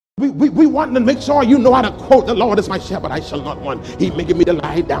We want to make sure you know how to quote, the Lord is my shepherd, I shall not want. He maketh me to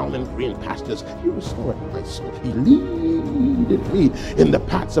lie down in green pastures. He restored my soul. He leadeth me in the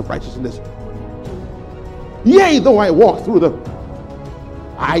paths of righteousness. Yea, though I walk through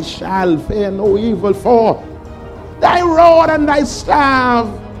I shall fear no evil, for thy rod and thy staff.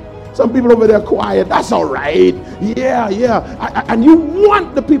 Some people over there quiet. That's all right. Yeah. And you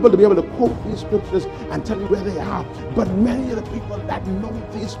want the people to be able to quote these scriptures and tell you where they are. But many of the people that know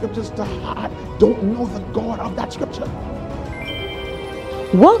these scriptures to heart don't know the God of that scripture.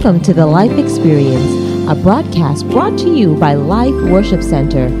 Welcome to the Life Experience, a broadcast brought to you by Life Worship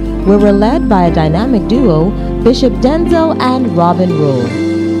Center, where we're led by a dynamic duo, Bishop Denzel and Robin Rule.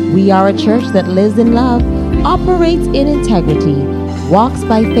 We are a church that lives in love, operates in integrity, walks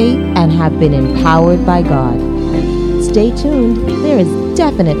by faith, and have been empowered by God. Stay tuned, there is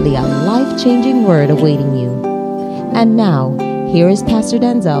definitely a life-changing word awaiting you. And now, here is Pastor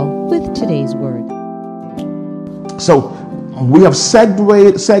Denzel with today's word. So, we have segued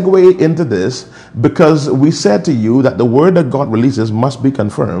into this because we said to you that the word that God releases must be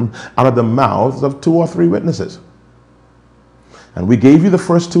confirmed out of the mouths of 2 or 3 witnesses. And we gave you the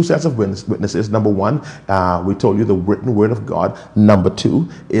first 2 sets of witnesses. Number 1, we told you the written word of God. Number 2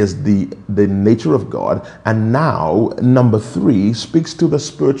 is the nature of God. And now, number 3 speaks to the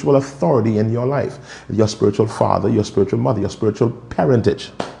spiritual authority in your life. Your spiritual father, your spiritual mother, your spiritual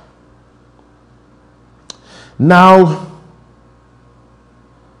parentage. Now,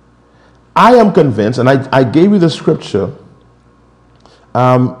 I am convinced, and I gave you the scripture.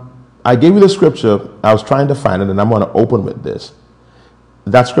 I was trying to find it, and I'm going to open with this.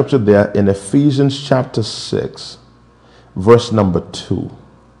 That scripture there in Ephesians chapter 6, verse number 2.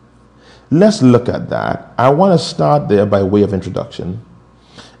 Let's look at that. I want to start there by way of introduction,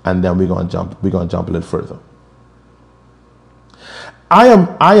 and then we're going to jump a little further. I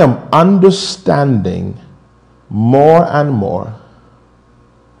am understanding more and more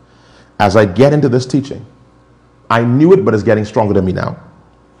as I get into this teaching. I knew it, but it's getting stronger to me now,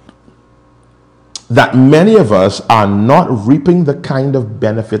 that many of us are not reaping the kind of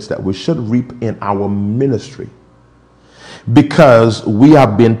benefits that we should reap in our ministry because we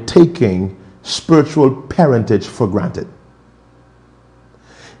have been taking spiritual parentage for granted.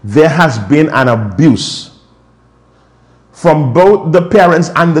 There has been an abuse from both the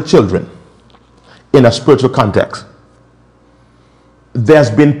parents and the children in a spiritual context. There's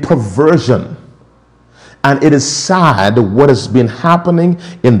been perversion, and it is sad what has been happening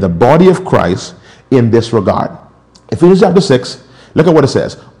in the body of Christ in this regard. Ephesians chapter 6, look at what it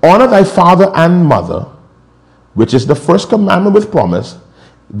says. Honor thy father and mother, which is the first commandment with promise.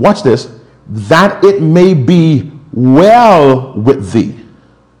 Watch this. That it may be well with thee,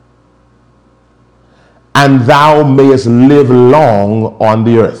 and thou mayest live long on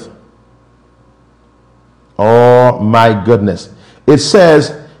the earth. Oh my goodness. It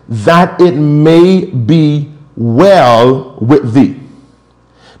says that it may be well with thee.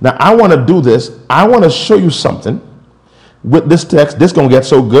 Now, I want to do this. I want to show you something with this text. This is going to get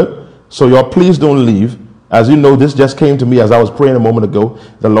so good. So y'all please don't leave. As you know, this just came to me as I was praying a moment ago.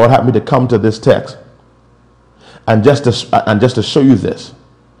 The Lord had me to come to this text. And just to show you this.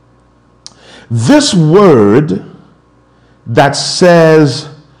 This word that says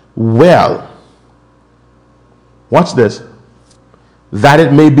well. Watch this. That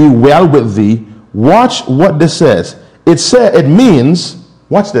it may be well with thee. Watch what this says. It means,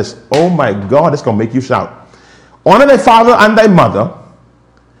 watch this. Oh my God, it's going to make you shout. Honor thy father and thy mother,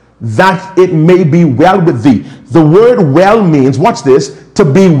 that it may be well with thee. The word well means, watch this, to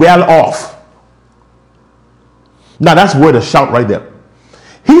be well off. Now that's word of shout right there.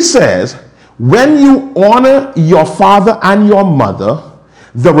 He says, when you honor your father and your mother,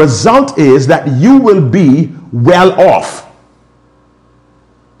 the result is that you will be well off.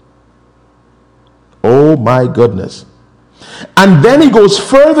 Oh my goodness. And then he goes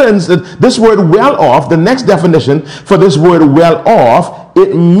further and says, this word well off, the next definition for this word well off,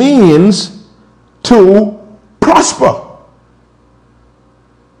 it means to prosper.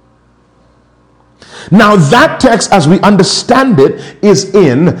 Now that text, as we understand it, is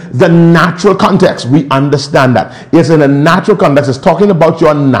in the natural context. We understand that. It's in a natural context. It's talking about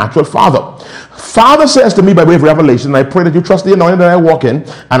your natural father. Father says to me by way of revelation, and I pray that you trust the anointing that I walk in,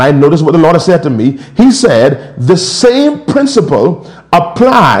 and I notice what the Lord has said to me. He said the same principle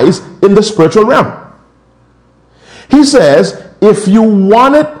applies in the spiritual realm. He says, if you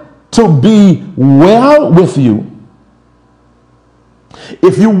want it to be well with you,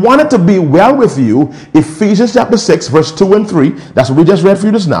 If you want it to be well with you, Ephesians chapter 6, verse 2 and 3, that's what we just read for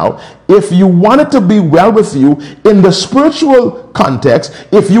you just now. If you want it to be well with you in the spiritual context,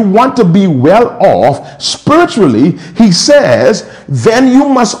 if you want to be well off spiritually, he says, then you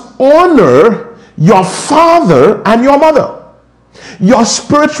must honor your father and your mother, your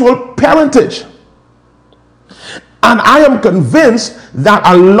spiritual parentage. And I am convinced that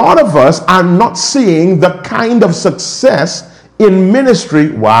a lot of us are not seeing the kind of success in ministry.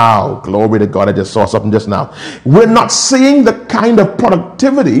 Wow, glory to God. I just saw something just now. We're not seeing the kind of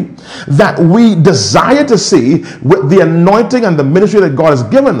productivity that we desire to see with the anointing and the ministry that God has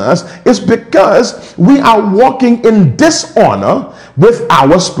given us. Is because we are walking in dishonor with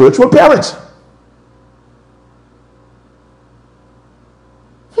our spiritual parents.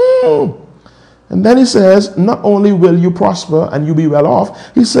 And then he says, not only will you prosper and you be well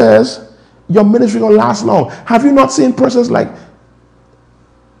off, he says, your ministry will last long. Have you not seen persons like,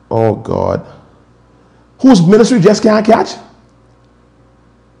 oh God, whose ministry just can't catch?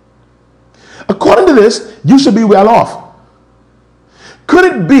 According to this, you should be well off. Could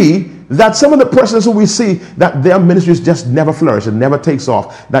it be that some of the persons who we see that their ministries just never flourish and never takes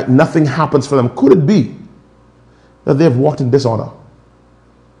off, that nothing happens for them? Could it be that they've walked in dishonor?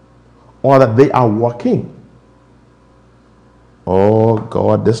 Or that they are walking? Oh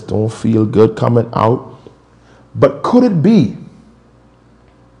God, this don't feel good coming out. But could it be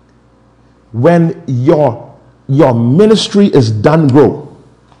when your ministry is done grow,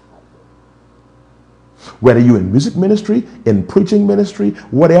 whether you're in music ministry, in preaching ministry,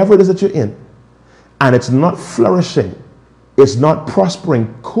 whatever it is that you're in, and it's not flourishing, it's not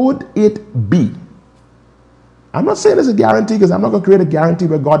prospering, could it be? I'm not saying it's a guarantee, because I'm not going to create a guarantee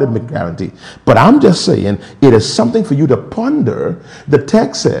where God didn't make a guarantee. But I'm just saying it is something for you to ponder. The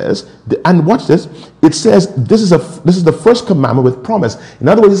text says, and watch this, it says this is the first commandment with promise. In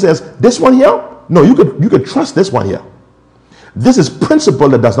other words, it says this one here, no, you could trust this one here. This is principle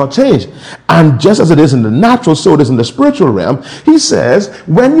that does not change. And just as it is in the natural, so it is in the spiritual realm. He says,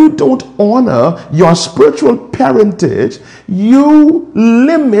 when you don't honor your spiritual parentage, you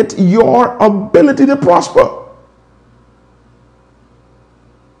limit your ability to prosper.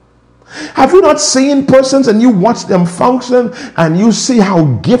 Have you not seen persons and you watch them function and you see how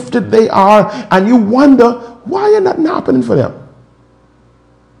gifted they are and you wonder, why is nothing happening for them?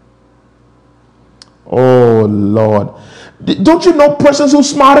 Oh Lord. Don't you know persons who are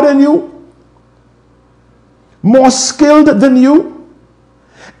smarter than you? More skilled than you?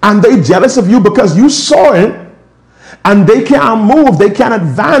 And they jealous of you because you saw it and they can't move, they can't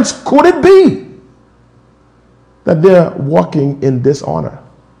advance. Could it be that they're walking in dishonor?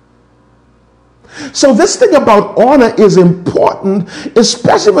 So this thing about honor is important,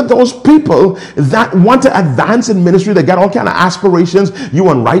 especially for those people that want to advance in ministry. They got all kind of aspirations. You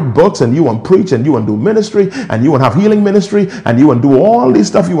want to write books, and you want to preach, and you want to do ministry, and you want to have healing ministry, and you want to do all these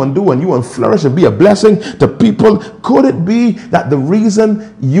stuff you want to do, and you want to flourish and be a blessing to people. Could it be that the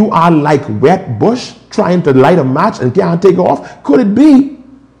reason you are like wet bush trying to light a match and can't take off? Could it be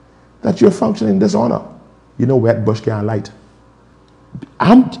that you're functioning in dishonor? You know, wet bush can't light.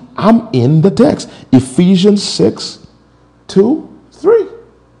 I'm in the text. Ephesians 6, 2, 3.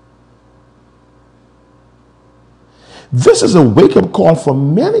 This is a wake-up call for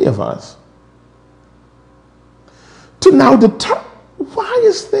many of us to now determine why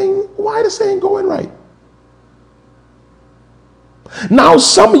the saying going right. Now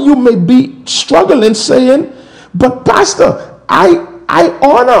some of you may be struggling saying, but pastor, I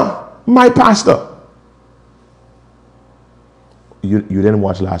honor my pastor. You didn't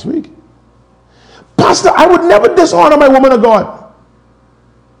watch last week. Pastor, I would never dishonor my woman of God.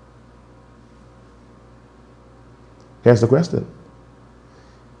 Here's the question.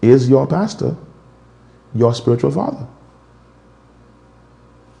 Is your pastor your spiritual father?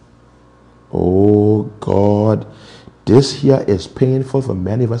 Oh God, this here is painful for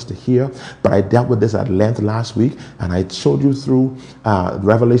many of us to hear, but I dealt with this at length last week, and I showed you through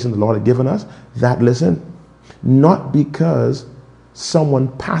revelation the Lord had given us that, listen, not because someone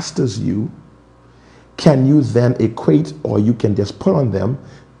pastors you can you then equate, or you can just put on them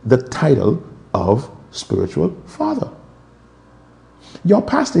the title of spiritual father. Your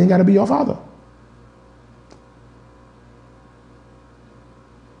pastor ain't got to be your father.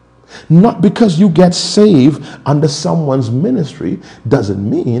 Not because you get saved under someone's ministry doesn't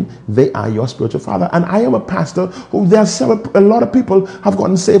mean they are your spiritual father. And I am a pastor who a lot of people have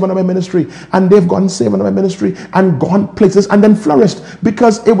gotten saved under my ministry, and they've gotten saved under my ministry and gone places and then flourished,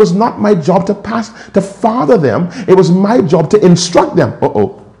 because it was not my job to father them. It was my job to instruct them.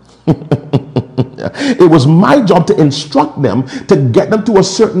 It was my job to instruct them, to get them to a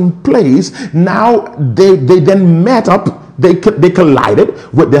certain place. Now they then met up, they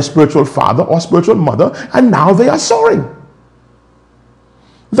collided with their spiritual father or spiritual mother, and now they are soaring.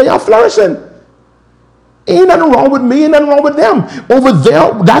 They are flourishing. Ain't nothing wrong with me, ain't nothing wrong with them. Over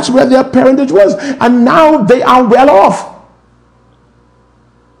there, that's where their parentage was. And now they are well off.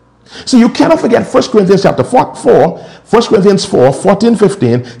 So you cannot forget 1 Corinthians chapter 4, 1 Corinthians 4, 14,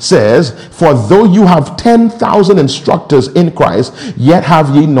 15 says, for though you have 10,000 instructors in Christ, yet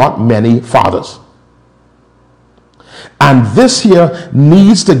have ye not many fathers. And this here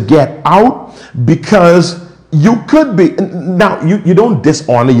needs to get out, because you could be, now you don't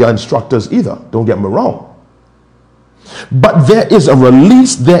dishonor your instructors either, don't get me wrong. But there is a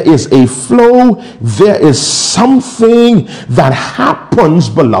release, there is a flow, there is something that happens,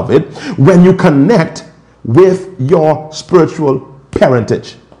 beloved, when you connect with your spiritual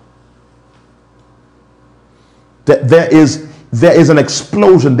parentage. There is an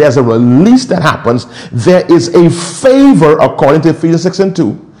explosion, there's a release that happens, there is a favor according to Ephesians 6 and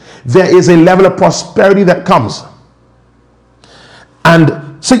 2. There is a level of prosperity that comes.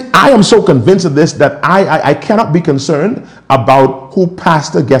 And see, I am so convinced of this that I cannot be concerned about who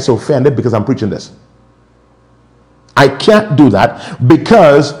pastor gets offended because I'm preaching this. I can't do that,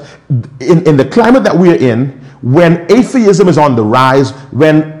 because in the climate that we are in, when atheism is on the rise,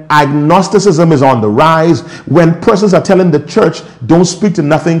 when agnosticism is on the rise, when persons are telling the church don't speak to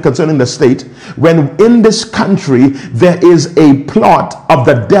nothing concerning the state, when in this country there is a plot of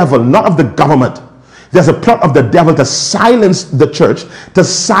the devil, not of the government, there's a plot of the devil to silence the church, to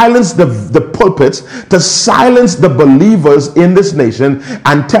silence the pulpits, to silence the believers in this nation,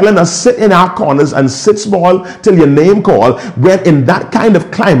 and telling us sit in our corners and sit small till your name call. When in that kind of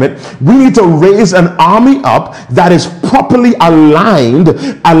climate, we need to raise an army up that is properly aligned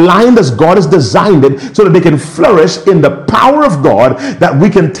as God has designed it, so that they can flourish in the power of God, that we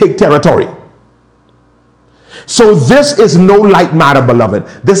can take territory. So this is no light matter, beloved.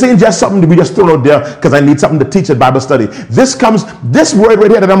 This ain't just something to be just thrown out there because I need something to teach at Bible study. This word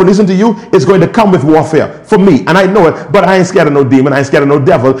right here that I'm releasing to you is going to come with warfare for me, and I know it, but I ain't scared of no demon, I ain't scared of no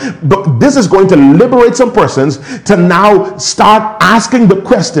devil. But this is going to liberate some persons to now start asking the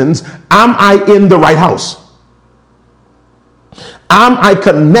questions: am I in the right house? Am I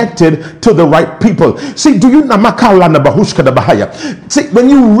connected to the right people? See, when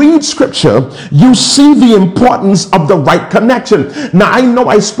you read scripture, you see the importance of the right connection. Now, I know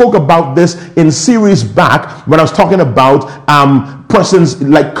I spoke about this in series back when I was talking about persons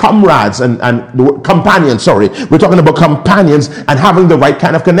like comrades and companions. Sorry, we're talking about companions and having the right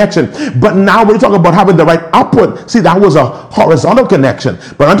kind of connection. But now we're talking about having the right upward. See, that was a horizontal connection,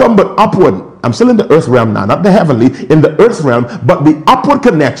 but I'm talking about upward. I'm still in the earth realm now, not the heavenly, in the earth realm, but the upward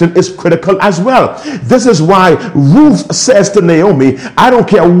connection is critical as well. This is why Ruth says to Naomi, I don't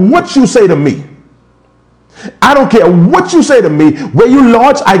care what you say to me. I don't care what you say to me. Where you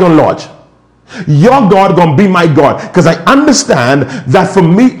lodge, I gonna lodge. Your God gonna be my God, because I understand that for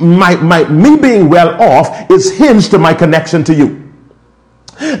me, me being well off is hinged to my connection to you.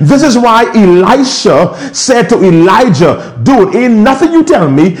 This is why Elisha said to Elijah, dude, ain't nothing you tell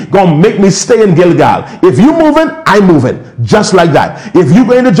me gonna make me stay in Gilgal. If you moving, I moving. Just like that. If you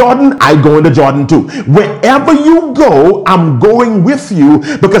go into Jordan, I go into Jordan too. Wherever you go, I'm going with you,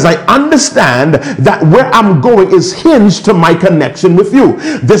 because I understand that where I'm going is hinged to my connection with you.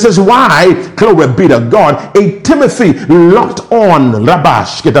 This is why, glory be to God, a Timothy locked on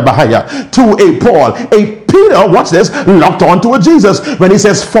Rabash to a Paul, a Peter, watch this, locked on to a Jesus when he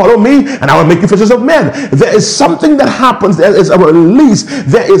says, follow me and I will make you fishers of men. There is something that happens. There is a release.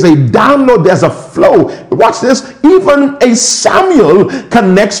 There is a download. There's a flow. Watch this. Even a Samuel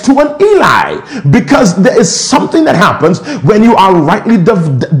connects to an Eli, because there is something that happens when you are rightly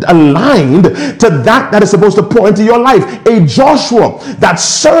aligned to that is supposed to pour into your life. A Joshua that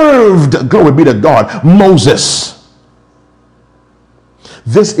served, glory be to God, Moses.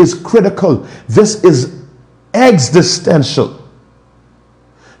 This is critical. This is existential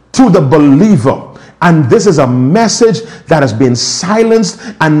to the believer, and this is a message that has been silenced,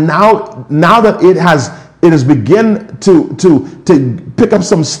 and now that it has begun to pick up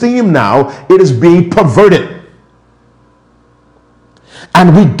some steam, now it is being perverted.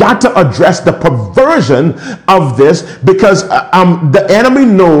 And we got to address the perversion of this, because the enemy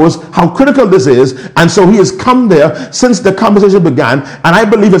knows how critical this is. And so he has come there since the conversation began. And I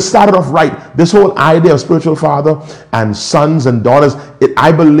believe it started off right. This whole idea of spiritual father and sons and daughters,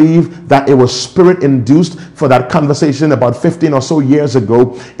 I believe that it was spirit induced for that conversation about 15 or so years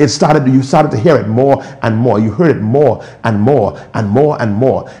ago. You started to hear it more and more. You heard it more and more and more and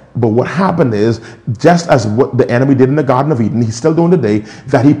more. But what happened is, just as what the enemy did in the Garden of Eden, he's still doing today,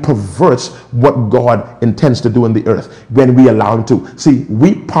 that he perverts what God intends to do in the earth when we allow him to. See,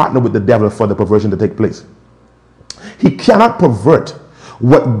 we partner with the devil for the perversion to take place. He cannot pervert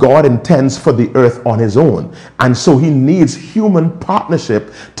what God intends for the earth on his own. And so he needs human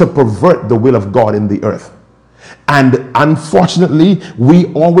partnership to pervert the will of God in the earth. And unfortunately,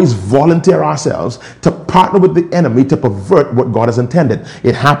 we always volunteer ourselves to partner with the enemy to pervert what God has intended.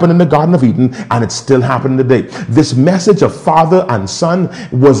 It happened in the Garden of Eden, and it's still happening today. This message of father and son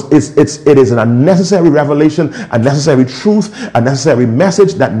it is an unnecessary revelation, a necessary truth, a necessary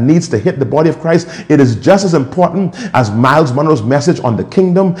message that needs to hit the body of Christ. It is just as important as Miles Monroe's message on the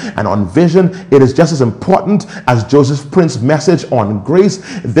kingdom and on vision. It is just as important as Joseph Prince's message on grace.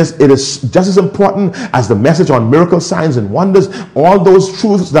 It is just as important as the message on miracles, signs, and wonders. All those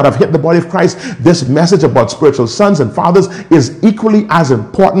truths that have hit the body of Christ, this message about spiritual sons and fathers is equally as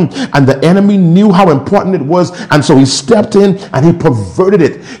important. And the enemy knew how important it was, and so he stepped in and he perverted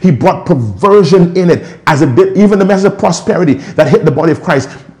it. He brought perversion in it, as it did even the message of prosperity that hit the body of Christ.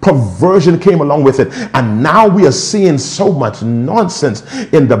 Perversion came along with it, and now we are seeing so much nonsense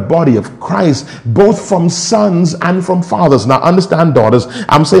in the body of Christ, both from sons and from fathers. Now understand, daughters,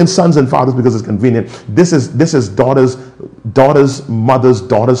 I'm saying sons and fathers because it's convenient. This is daughters, mothers,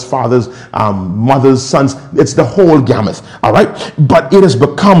 fathers, mothers, sons. It's the whole gamut. All right, but it has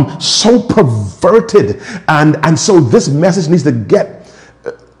become so perverted, and so this message needs to get.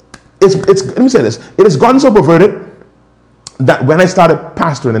 Let me say this: it has gotten so perverted that when I started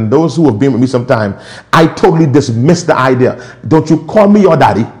pastoring, and those who have been with me some time, I totally dismissed the idea. Don't you call me your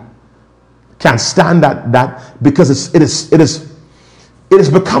daddy. Can't stand that because it has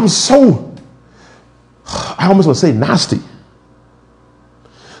become so, I almost want to say nasty.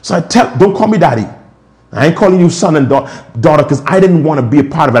 So don't call me daddy. I ain't calling you son and daughter because I didn't want to be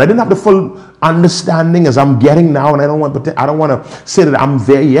a part of it. I didn't have the full understanding as I'm getting now, and I don't want to say that I'm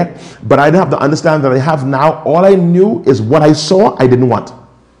there yet, but I didn't have the understanding that I have now. All I knew is what I saw I didn't want.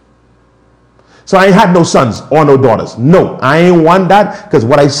 So I had no sons or no daughters. No, I ain't want that, because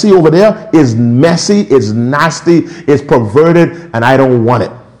what I see over there is messy, it's nasty, it's perverted, and I don't want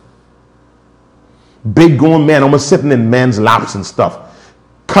it. Big grown men almost sitting in men's laps and stuff,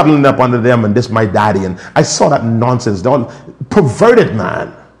 cuddling up under them, and this my daddy. And I saw that nonsense. Perverted,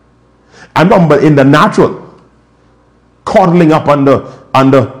 man. I remember in the natural, coddling up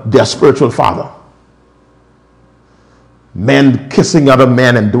under their spiritual father. Men kissing other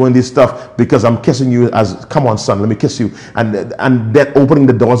men and doing this stuff because I'm kissing you as, come on son, let me kiss you. And then opening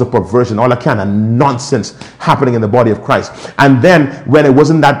the doors of perversion, all that kind of nonsense happening in the body of Christ. And then when it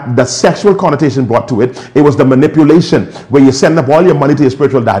wasn't that the sexual connotation brought to it, it was the manipulation where you send up all your money to your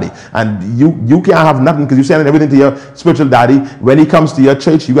spiritual daddy. And you can't have nothing because you're sending everything to your spiritual daddy. When he comes to your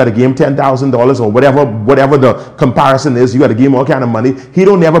church, you got to give him $10,000 or whatever the comparison is. You got to give him all kind of money. He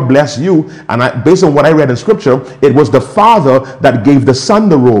don't ever bless you. And based on what I read in scripture, it was the father that gave the son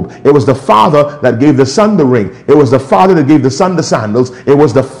the robe. It was the father that gave the son the ring. It was the father that gave the son the sandals. It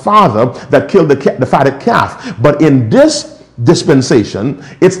was the father that killed the fatted calf. But in this dispensation,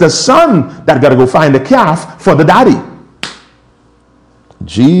 it's the son that got to go find the calf for the daddy.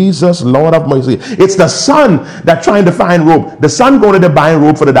 Jesus, Lord of mercy. It's the son that trying to find robe. The son going to the buying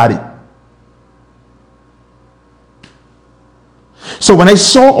robe for the daddy. So when I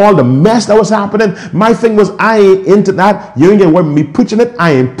saw all the mess that was happening, my thing was, I ain't into that. You ain't gonna work with me preaching it.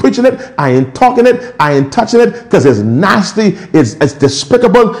 I ain't preaching it. I ain't talking it. I ain't touching it, because it's nasty. It's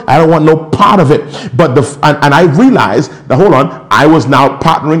despicable. I don't want no part of it. But and I realized that, hold on, I was now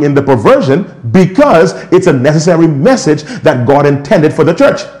partnering in the perversion because it's a necessary message that God intended for the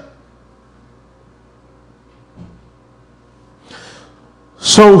church.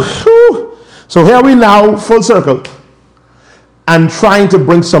 So here we now, full circle, and trying to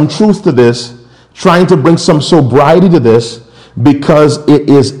bring some truth to this, trying to bring some sobriety to this, because it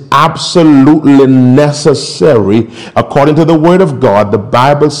is absolutely necessary. According to the word of God, the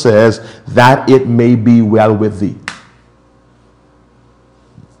Bible says that it may be well with thee.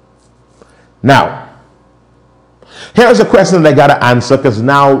 Now, here's a question that I got to answer, because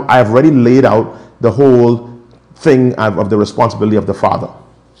now I've already laid out the whole thing of the responsibility of the father.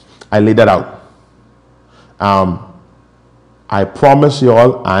 I laid that out. I promise you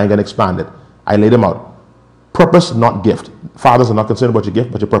all, I ain't going to expand it. I laid them out. Purpose, not gift. Fathers are not concerned about your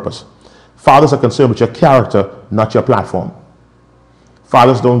gift, but your purpose. Fathers are concerned with your character, not your platform.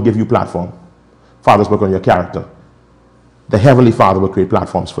 Fathers don't give you platform. Fathers work on your character. The Heavenly Father will create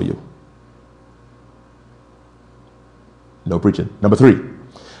platforms for you. No preaching. Number 3,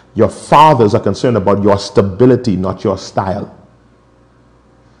 your fathers are concerned about your stability, not your style.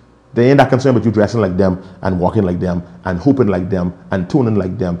 They ain't that concerned with you dressing like them and walking like them and hooping like them and tuning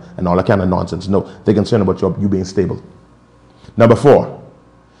like them and all that kind of nonsense. No, they're concerned about you being stable. Number 4,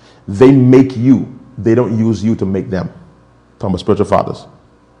 they make you. They don't use you to make them. Talking about spiritual fathers.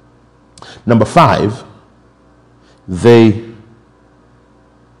 Number 5, they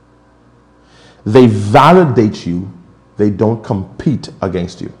validate you. They don't compete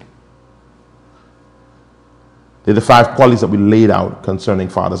against you. They're the 5 qualities that we laid out concerning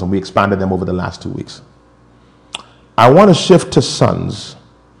fathers, and we expanded them over the last 2 weeks. I want to shift to sons,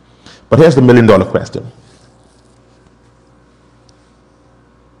 but here's the $1 million question.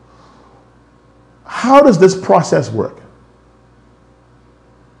 How does this process work?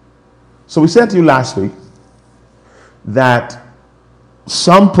 So we said to you last week that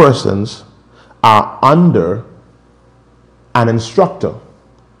some persons are under an instructor,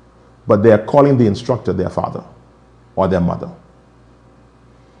 but they are calling the instructor their father or their mother.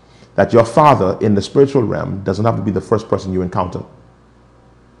 That your father in the spiritual realm doesn't have to be the first person you encounter.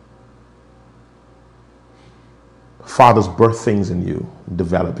 Fathers birth things in you,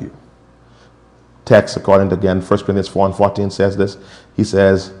 develop you. Text, according to, again, 1 Corinthians 4:14 says this. He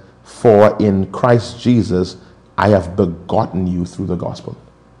says, for in Christ Jesus I have begotten you through the gospel.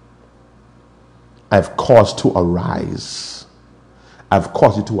 I have caused to arise. I've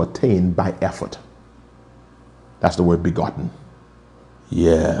caused you to attain by effort. That's the word begotten.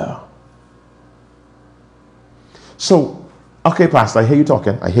 Yeah. So, okay, Pastor, I hear you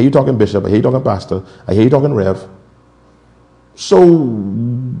talking. I hear you talking, Bishop. I hear you talking, Pastor. I hear you talking, Rev. So,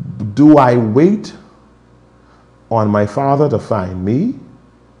 do I wait on my father to find me?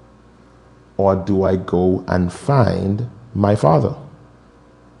 Or do I go and find my father?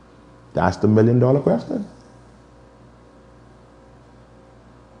 That's the $1 million question.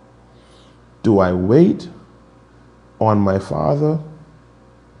 Do I wait on my father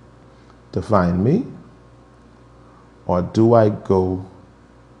to find me? Or do I go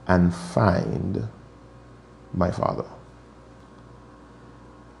and find my father?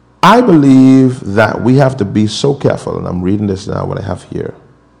 I believe that we have to be so careful, and I'm reading this now, what I have here,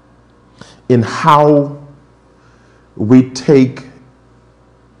 in how we take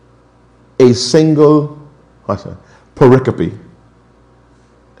a single pericope,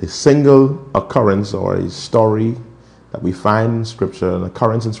 a single occurrence or a story that we find in Scripture, an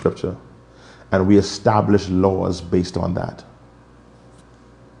occurrence in Scripture, and we establish laws based on that.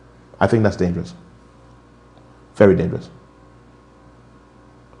 I think that's dangerous. Very dangerous.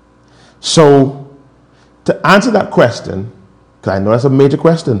 So, to answer that question, because I know that's a major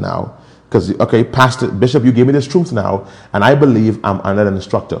question now, because, okay, Pastor, Bishop, you gave me this truth now, and I believe I'm under an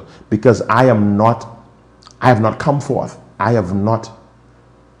instructor, because I have not come forth. I have not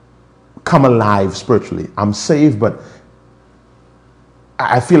come alive spiritually. I'm saved, but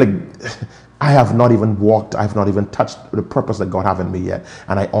I feel like I have not even walked, I have not even touched the purpose that God has in me yet.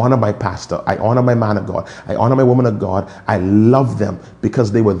 And I honor my pastor, I honor my man of God, I honor my woman of God. I love them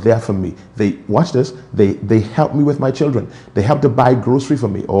because they were there for me. They, watch this, they helped me with my children. They helped to buy grocery for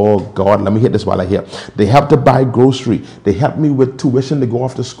me. Oh God, let me hit this while I hear. They helped to buy grocery. They helped me with tuition to go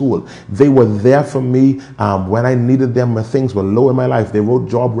off to school. They were there for me when I needed them when things were low in my life. They wrote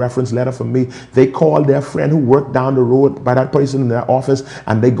job reference letter for me. They called their friend who worked down the road by that person in their office,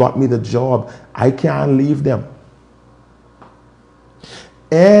 and they got me the job. I can't leave them.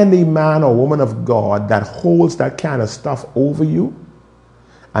 Any man or woman of God that holds that kind of stuff over you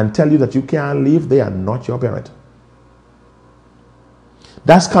and tell you that you can't leave, they are not your parent.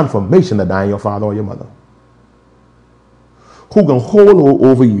 That's confirmation that I am your father or your mother. Who can hold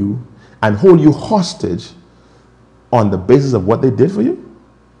over you and hold you hostage on the basis of what they did for you?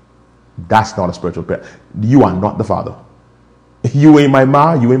 That's not a spiritual parent. You are not the father. You ain't my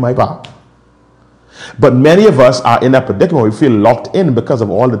ma, you ain't my pa. But many of us are in that predicament. We feel locked in because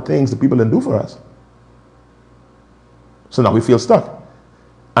of all the things that people didn't do for us. So now we feel stuck.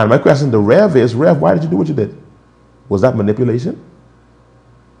 And my question to Rev is, Rev, why did you do what you did? Was that manipulation?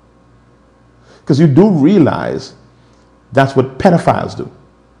 Because you do realize that's what pedophiles do.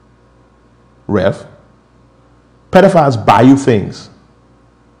 Rev, pedophiles buy you things,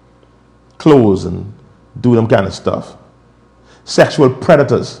 clothes, and do them kind of stuff. Sexual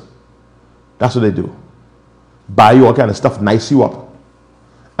predators, that's what they do. buy you all kind of stuff, nice you up,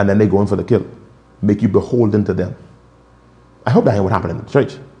 and then they go in for the kill, make you beholden to them. I hope that ain't what happened in the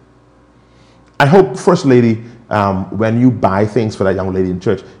church. I hope, First Lady, when you buy things for that young lady in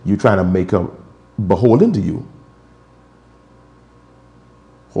church, you trying to make her beholden to you.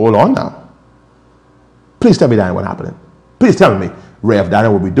 Hold on now. Please tell me that ain't what happening. Please tell me, Rev, that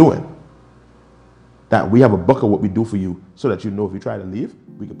ain't what we're doing. That we have a book of what we do for you so that you know if you try to leave,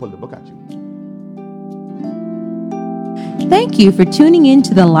 we can pull the book at you. Thank you for tuning in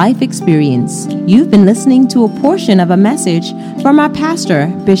to the Life Experience. You've been listening to a portion of a message from our pastor,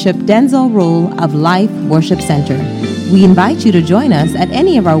 Bishop Denzel Roll of Life Worship Center. We invite you to join us at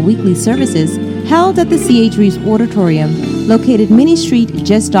any of our weekly services held at the C.H. Reeves Auditorium, located Minnie Street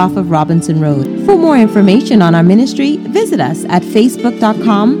just off of Robinson Road. For more information on our ministry, visit us at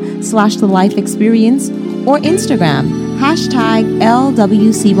facebook.com/The Life Experience or Instagram,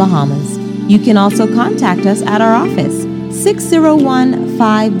 #LWC Bahamas. You can also contact us at our office,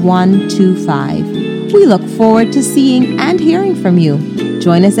 601-5125. We look forward to seeing and hearing from you.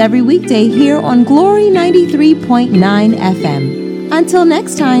 Join us every weekday here on Glory 93.9 FM. Until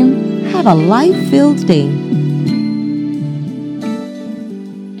next time, have a life-filled day.